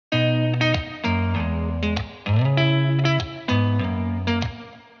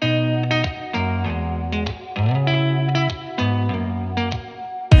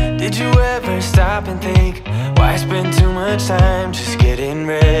Did you ever stop and think, why spend too much time just getting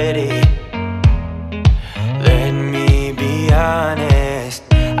ready? Let me be honest,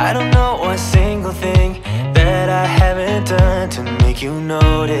 I don't know a single thing that I haven't done to make you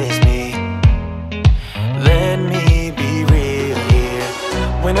notice me. Let me be real here.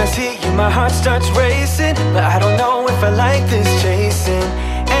 When I see you, my heart starts racing, but I don't know if I like this chasing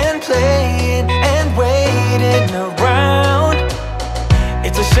and playing and waiting around.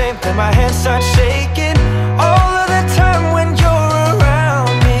 It's a shame that my hands start shaking all of the time when you're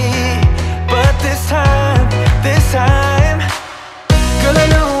around me. But this time, girl, I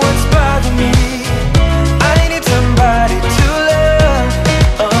know what's bothering me. I need somebody to love.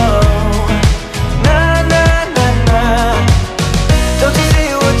 Oh, nah, nah, nah, nah. Don't you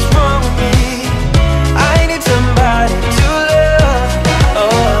see what's wrong with me? I need somebody to love. Oh,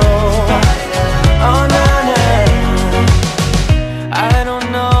 oh, nah, nah. I don't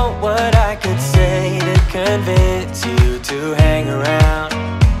know what I could say to convince you to hang around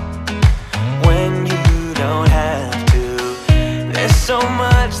when you don't have to. There's so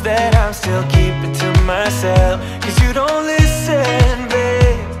much that I'm still keeping to myself, 'cause you don't listen,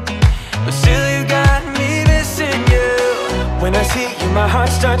 babe, but still you got me missing you. When I see you, my heart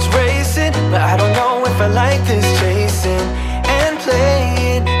starts racing, but I don't know if I like this chasing and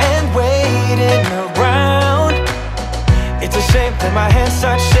playing and waiting around. It's a shame that my hands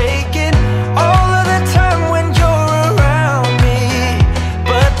start shaking all of the time when you're around me.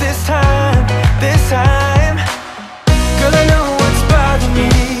 But this time, girl, I know what's bothering me.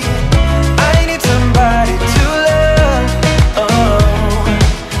 I need somebody to love. Oh,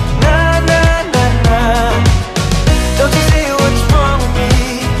 nah, nah, nah, nah. Don't you see what's wrong with me?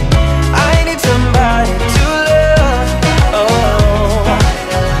 I need somebody to love. Oh,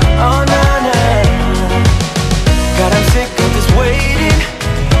 oh, nah, nah. God, I'm sick of this waiting.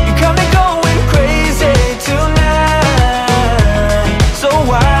 You got me going crazy tonight. So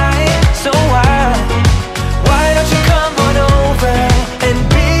why don't you come on over and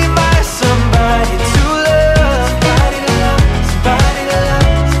be my somebody to love? Somebody to love, somebody to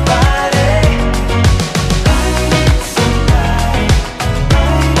love, somebody. I need somebody,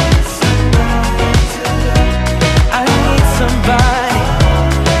 I need somebody to love. I need somebody,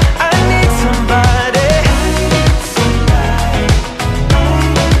 I need somebody. I need somebody, I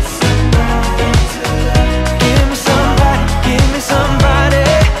need somebody to love. Give me somebody,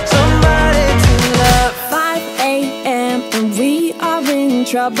 somebody to love. 5 a.m. and we are in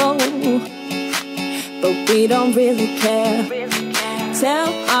trouble, but we don't really care. Tell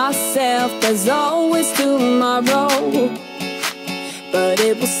ourselves there's always tomorrow, but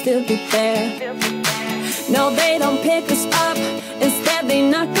it will still be there. No, they don't pick us up, instead they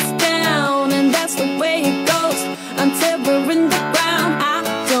knock us down, and that's the way it goes until we're in the ground. I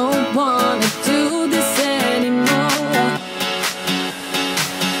don't wanna do this anymore.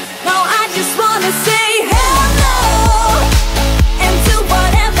 No, I just wanna say hello and do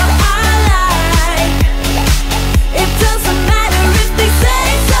whatever I like. It doesn't matter if they say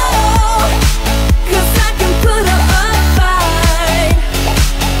so, 'cause I can put up a fight.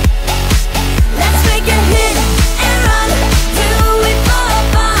 Let's make a hit and run, do it for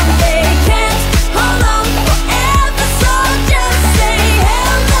fun. They can't hold on forever, so just say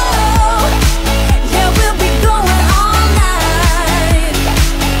hello. Yeah, we'll be going all night.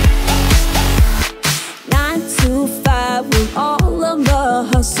 9 to 5, we're all on the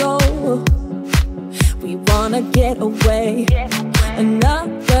hustle. We wanna get away.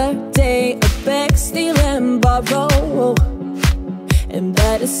 Another day of beg, steal and borrow, and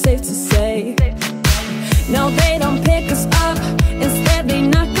that is safe to say. No, they don't pick us up, instead they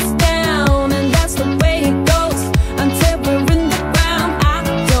knock us down, and that's the way it goes until we're in the ground. I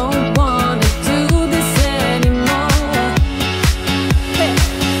don't wanna do this anymore. Hey.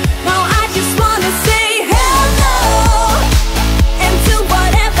 No, I just wanna say hello and do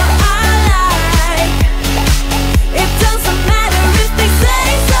whatever I like. It doesn't matter if they say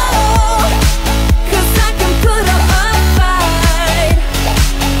so, 'cause I can put up a fight.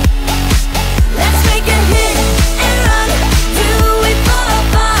 Let's make a hit and run, do it for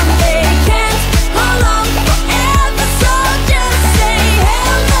fun. They can't hold on forever, so just say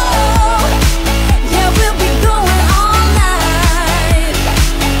hello. Yeah, we'll be going all night.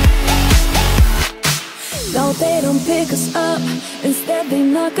 No, they don't pick us up, instead they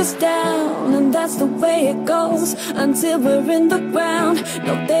knock us down, and that's the way it goes until we're in the ground.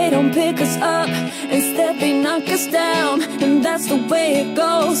 No, they don't pick us up, instead they knock us down, and that's the way it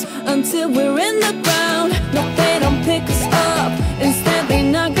goes until we're in the ground.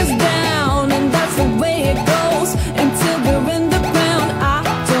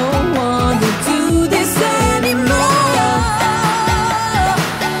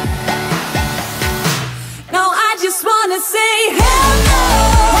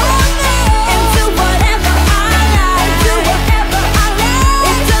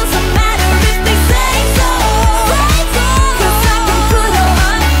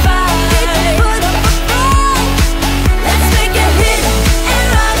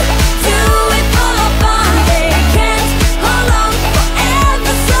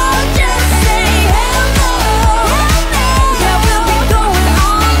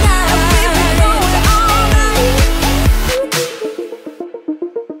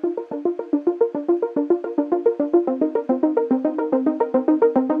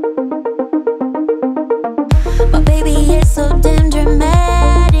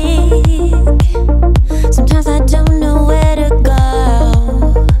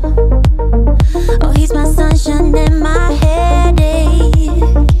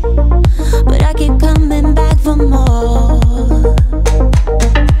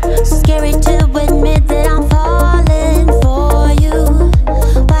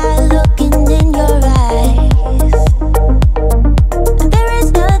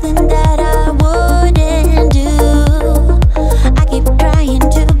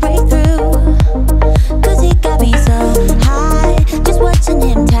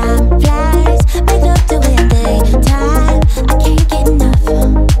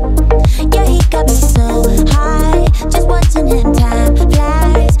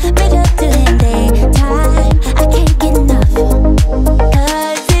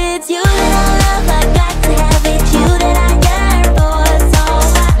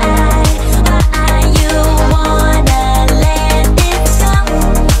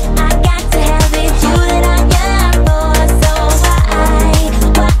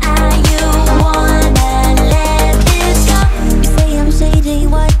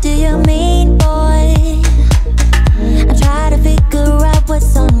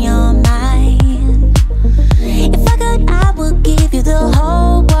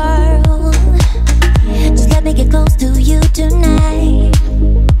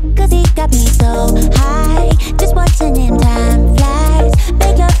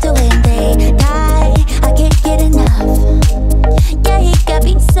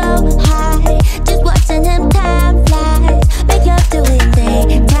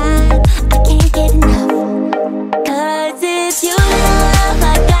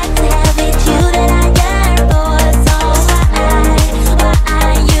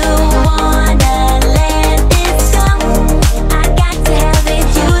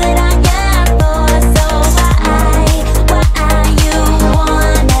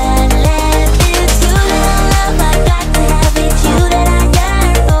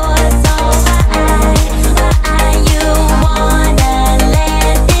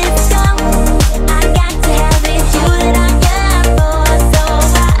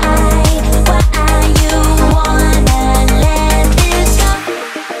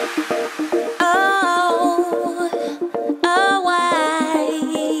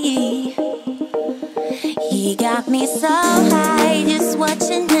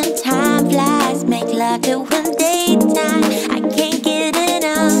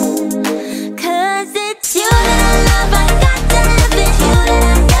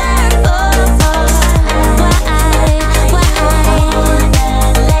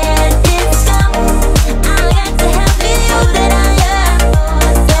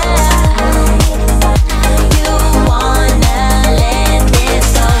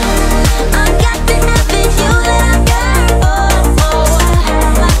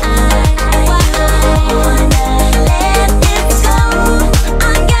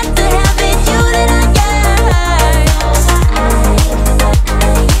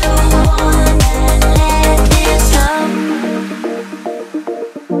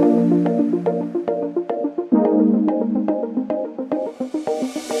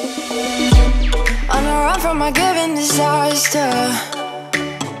 from my given disaster.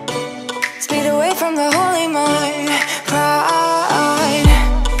 Speed away from the holy mind. Pride,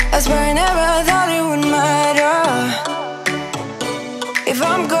 I swear I never thought it would matter if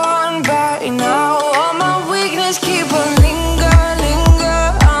I'm gone by now. All my weakness keep on linger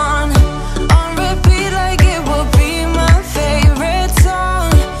on repeat like it will be my favorite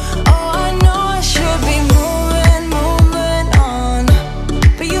song. Oh, I know I should be moving on,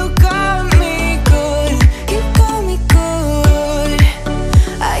 but you got me good, you got me good.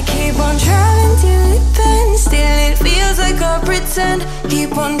 I keep on driving till it bends, still it feels like I pretend.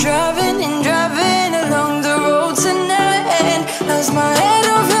 Keep on driving and driving along the road tonight. Lost my head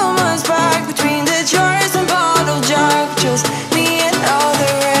over my back between the jars and bottle jack. Just me and all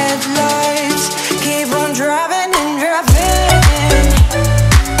the red lights. Keep on driving and driving.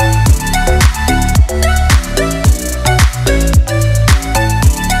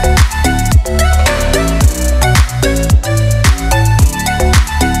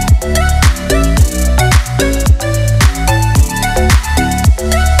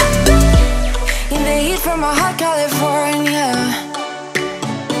 In the heat from a hot California,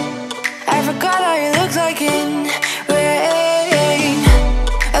 I forgot how you looked like in rain.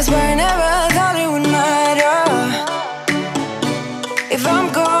 I swear I never thought it would matter if I'm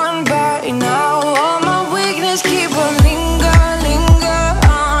gone by now. All my weakness keep on linger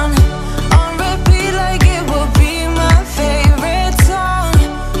on repeat like it will be my favorite song.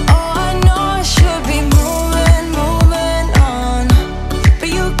 Oh, I know I should be moving on, but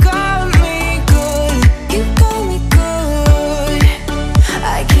you got me good, you got me good.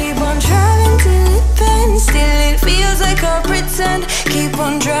 I keep on driving till it bends, still it feels like I pretend. Keep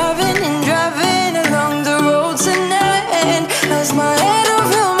on driving and driving along the road tonight. Lost my head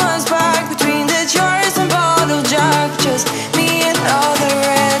over my back between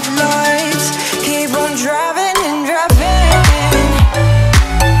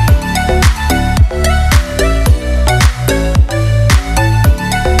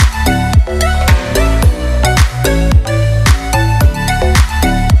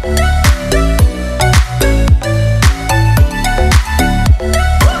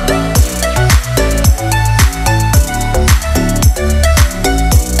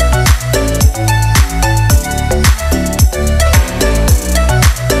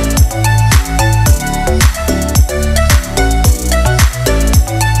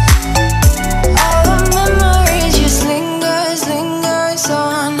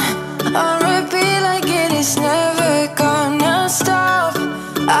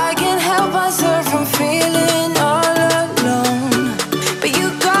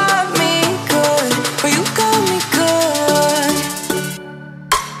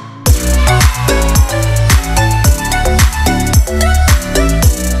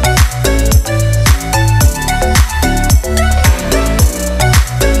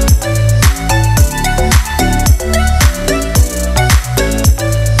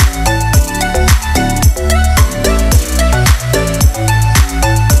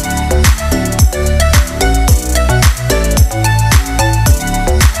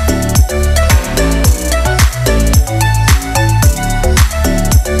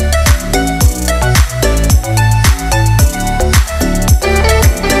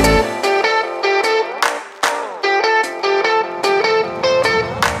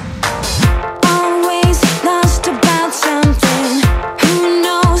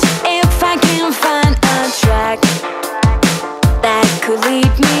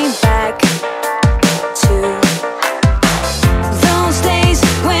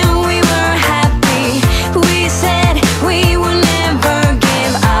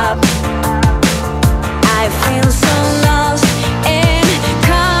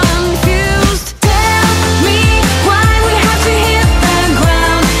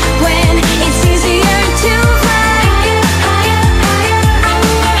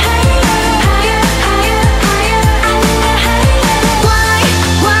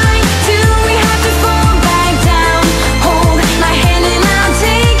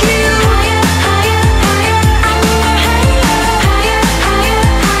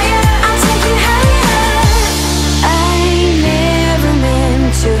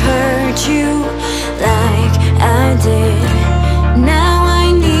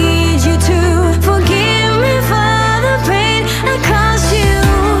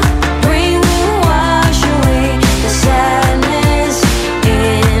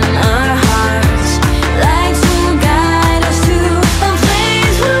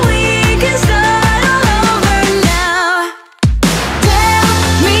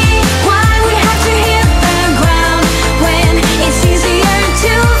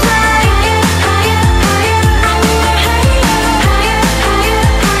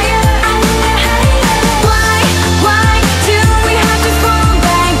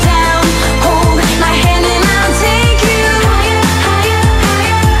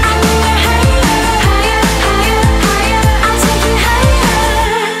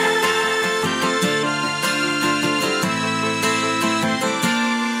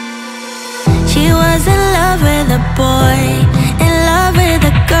with a boy, in love with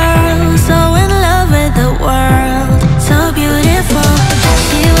a girl, so in love with the world, so beautiful.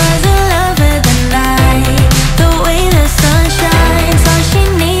 She was in love with the night, the way the sun shines. All she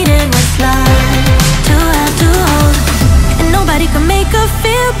needed was love to have to hold, and nobody could make her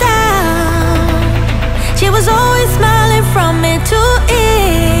feel down. She was always smiling from ear to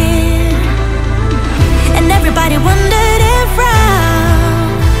ear, and everybody wondered if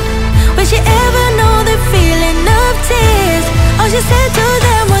round, would she ever know the feeling of tears? All she said to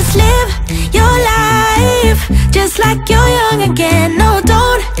them was live your life just like you're young again. No,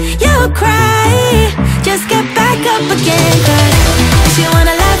 don't you cry, just get back up again. Cause if you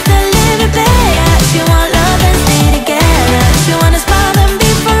wanna laugh, then live it better. If you want love, then stay together. If you wanna smile, then be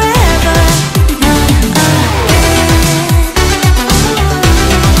forever.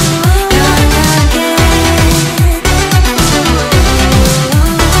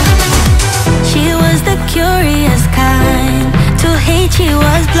 She was the curious kind, to hate she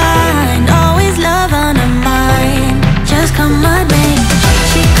was blind, always love on her mind, just come on me.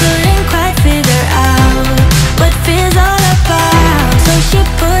 She couldn't quite figure out what fear's all about, so she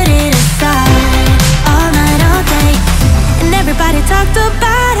put it aside, all night, all day. And everybody talked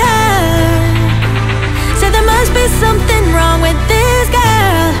about her, said there must be something wrong with this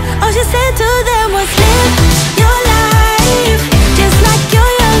girl. All she said to them was live your life just like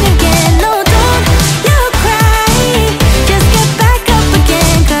you're young again. No, don't you cry, just get back up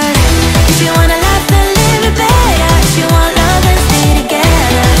again. Cause if you wanna laugh, then live it better. If you want love, then stay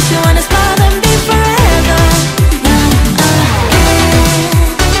together. If you wanna smile, then be forever.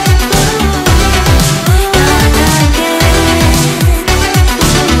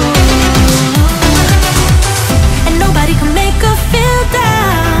 And nobody can make her feel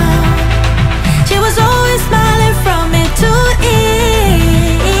down. She was always smiling from ear to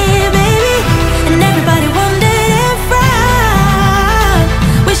ear, baby. And everybody wondered if round,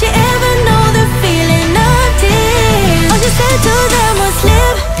 would she ever know the feeling of tears? All she said to them was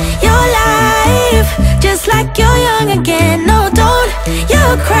live your life just like you're young again. No, don't you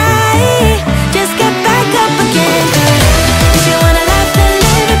cry, just get back up again. Cause if you wanna laugh, then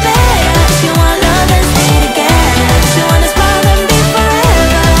live it better. If you want love, then stay together. If you wanna smile, then be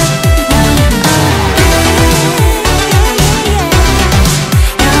forever.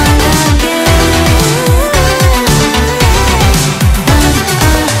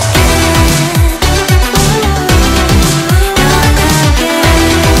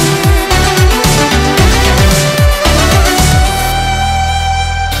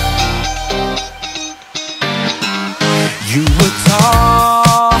 You were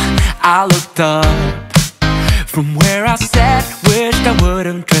tall, I looked up from where I sat, wished I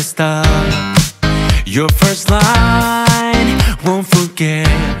would've dressed up. Your first line, won't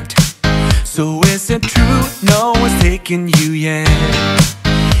forget. So is it true, no one's taking you yet?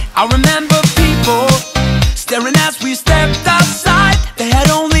 I remember people staring as we stepped outside. They had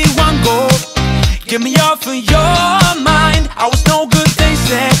only one goal, get me off of your mind. I was no good, they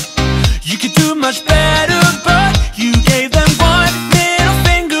said, you could do much better, but you gave them one middle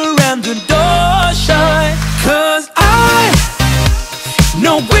finger and the door shut. Cause I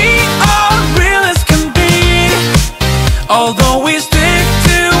know we are real as can be, although we stick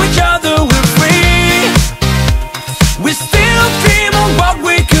to each other, we're free. We still dream of what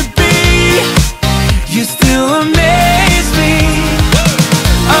we could be. You still amaze me.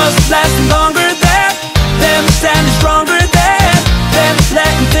 Us lasting longer than them, standing stronger than them,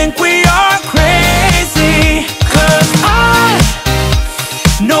 letting think we are crazy. Cause I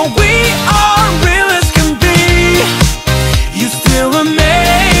know we are real as can be. You still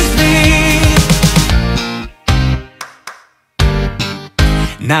amaze me.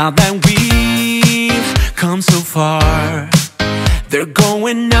 Now that we've come so far, they're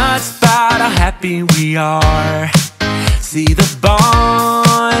going nuts about how happy we are. See the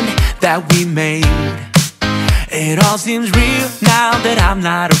bond that we made, it all seems real now that I'm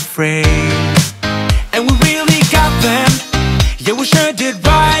not afraid. And we really got them, yeah, we sure did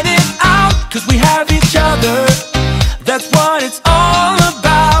write it out. Cause we have each other, that's what it's all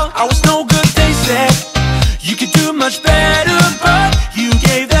about. I was no good, they said, you could do much better, but you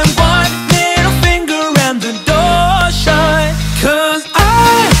gave them one middle finger and the door shut. Cause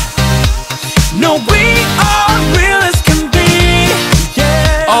I know we are real as can be,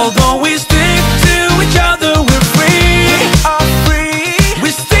 yeah. Although we stick to each other, we're free. We are free. We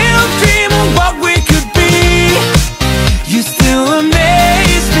still dream of what we could be. You still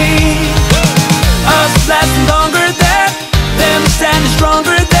amaze me. Us lasting longer than them,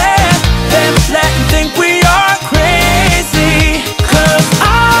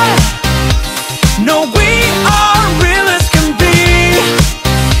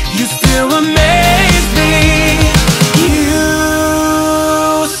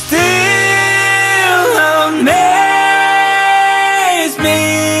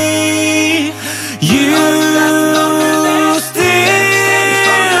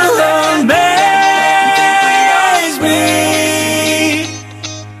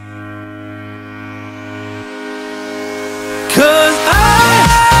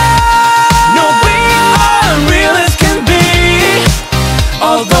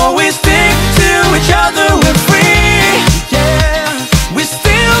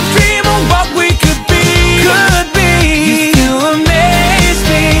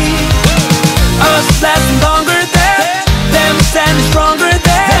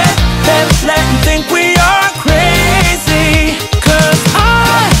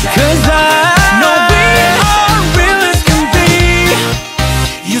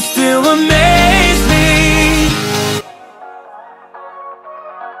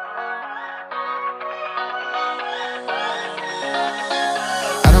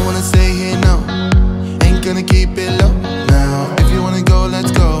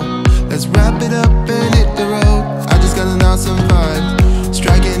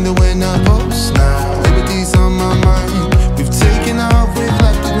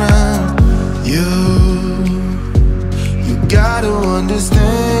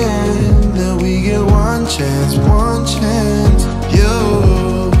 understand that we get one chance, one chance.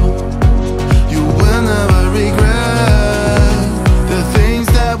 You will never regret the things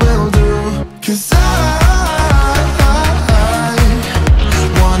that we'll do. 'Cause I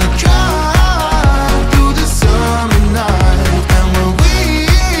wanna drive through the summer night. And when we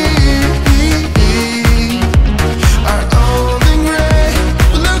are old and gray,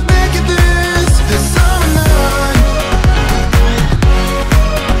 we'll look back at this summer night.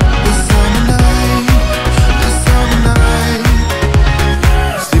 The summer night, the summer night.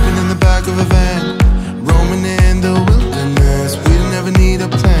 Sleeping in the back of a van, roaming in the wilderness. We'll never need a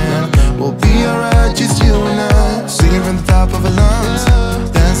plan, we'll be alright, just you and I. Singing from the top of our lungs,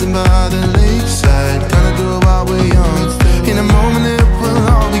 dancing by the lakeside. Gonna do it while we're young, in a moment it will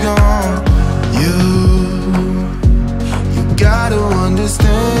all be gone. You gotta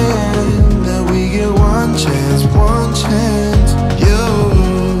understand that we get one chance, one chance.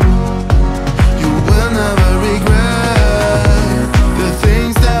 You will never regret the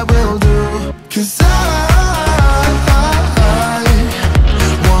things that we'll do. 'Cause I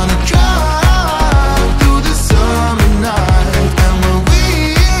wanna drive through the summer night. And when we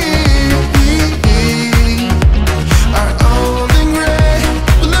are old and gray,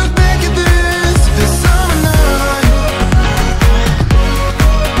 we'll look back at this summer night.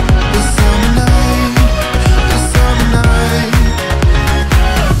 The summer night, the summer night.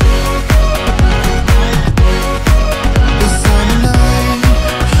 The summer night,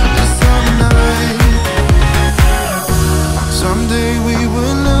 the summer night. Someday we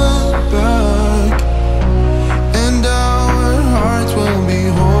will look back and our hearts will be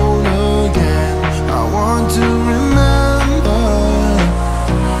whole again. I want to remember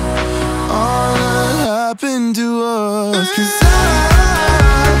all that happened to us. 'Cause I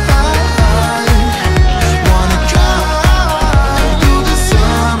wanna drive through the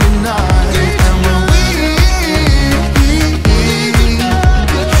summer night. And when we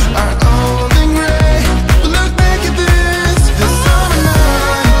are old and gray, we'll look back at this summer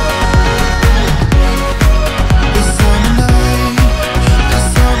night. The summer night, the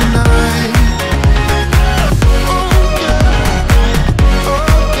summer night. Oh yeah, oh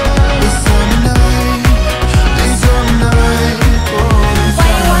yeah. The summer night, the summer night. Why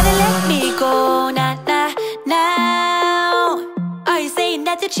you wanna let me go now? Are you saying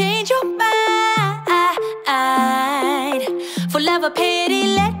that to change your mind? For love or pity,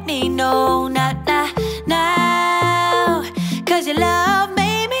 let me know now. 'Cause your love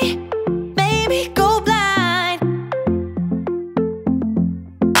made me go blind.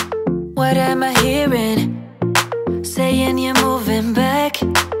 What am I hearing? Saying you're moving back.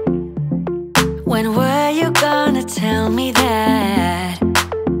 When were you gonna tell me that?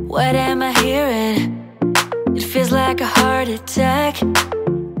 What am I hearing? It feels like a heart attack.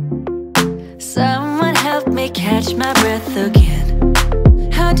 Someone help me catch my breath again.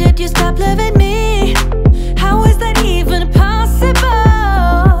 How did you stop loving me? How is that even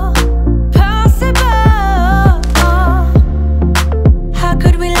possible? Possible. How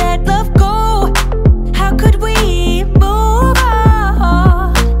could we let love go? How could we move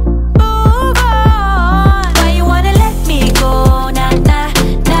on? Move on. Why you wanna let me go now?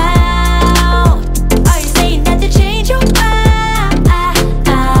 Are you saying that to change your mind?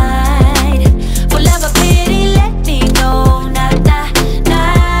 For love or pity, let me know now.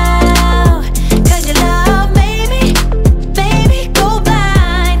 'Cause your love made me go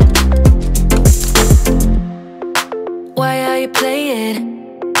blind. Why are you playing?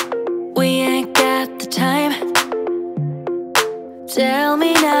 We ain't got the time. Tell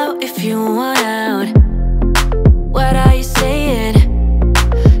me now if you want out. What are you saying?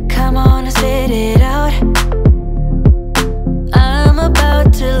 Come on and spit it out. I'm about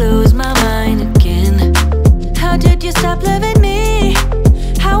to lose my mind again. How did you stop loving me?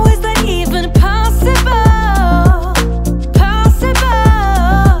 How is that even possible? Possible.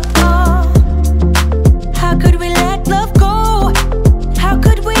 How could we let love go? How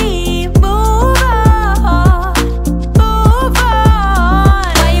could we move on? Move on.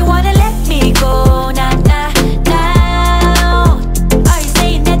 Why you wanna let me go